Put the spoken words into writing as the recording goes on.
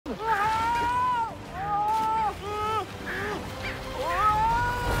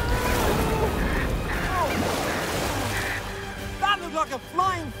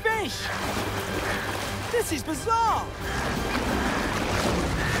fish! This is bizarre!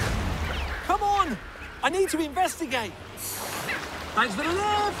 Come on! I need to investigate! Thanks for the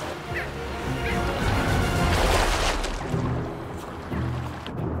lift!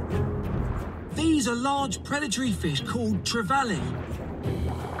 These are large predatory fish called Trevally.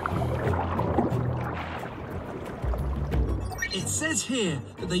 It says here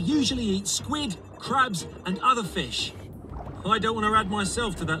that they usually eat squid, crabs, and other fish. I don't want to add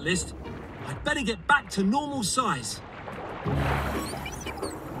myself to that list. I'd better get back to normal size.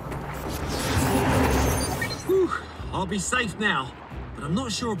 Whew, I'll be safe now, but I'm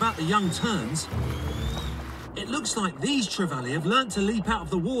not sure about the young terns. It looks like these Trevally have learnt to leap out of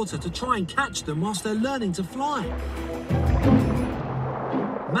the water to try and catch them whilst they're learning to fly.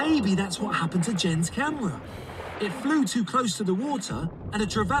 Maybe that's what happened to Jen's camera. It flew too close to the water and a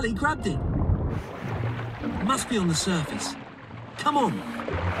Trevally grabbed it. It must be on the surface. Come on.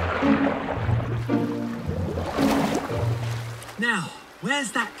 Now,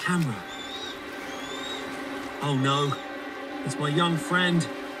 where's that camera? Oh no, it's my young friend.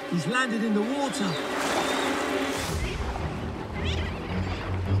 He's landed in the water.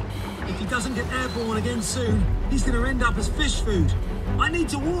 If he doesn't get airborne again soon, he's going to end up as fish food. I need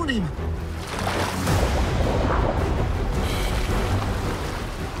to warn him.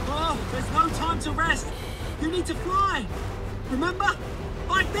 Oh, there's no time to rest. You need to fly. Remember?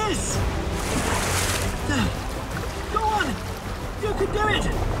 Like this. Go on. You can do it.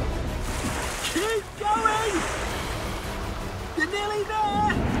 Keep going. You're nearly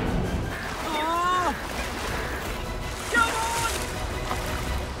there. Oh. Come on.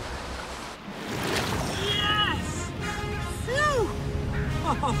 Yes. Phew.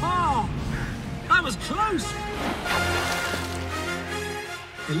 Oh, that was close.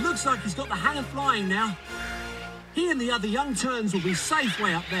 It looks like he's got the hang of flying now. He and the other young terns will be safe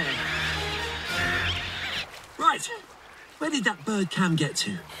way up there. Right, where did that bird cam get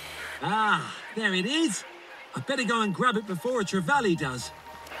to? Ah, there it is. I'd better go and grab it before a Trevally does.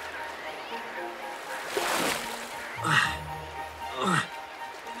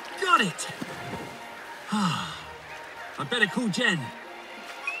 Got it. I'd better call Jen.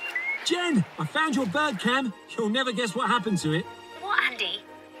 Jen, I found your bird cam. You'll never guess what happened to it. What, Andy?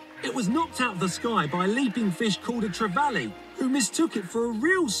 It was knocked out of the sky by a leaping fish called a Trevally, who mistook it for a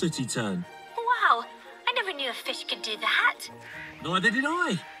real Sooty Tern. Wow, I never knew a fish could do that. Neither did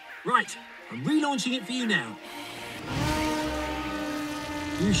I. Right, I'm relaunching it for you now.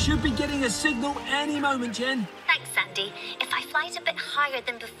 You should be getting a signal any moment, Jen. Thanks, Andy. If I fly it a bit higher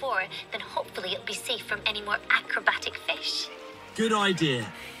than before, then hopefully it'll be safe from any more acrobatic fish. Good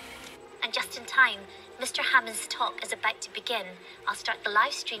idea. And just in time, Mr. Hammond's talk is about to begin. I'll start the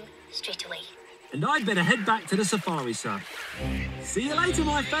live stream straight away. And I'd better head back to the safari sub. See you later,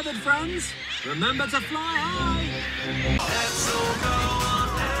 my feathered friends. Remember to fly high. Let's all go on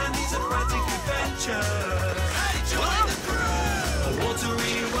Andy's Aquatic Adventures.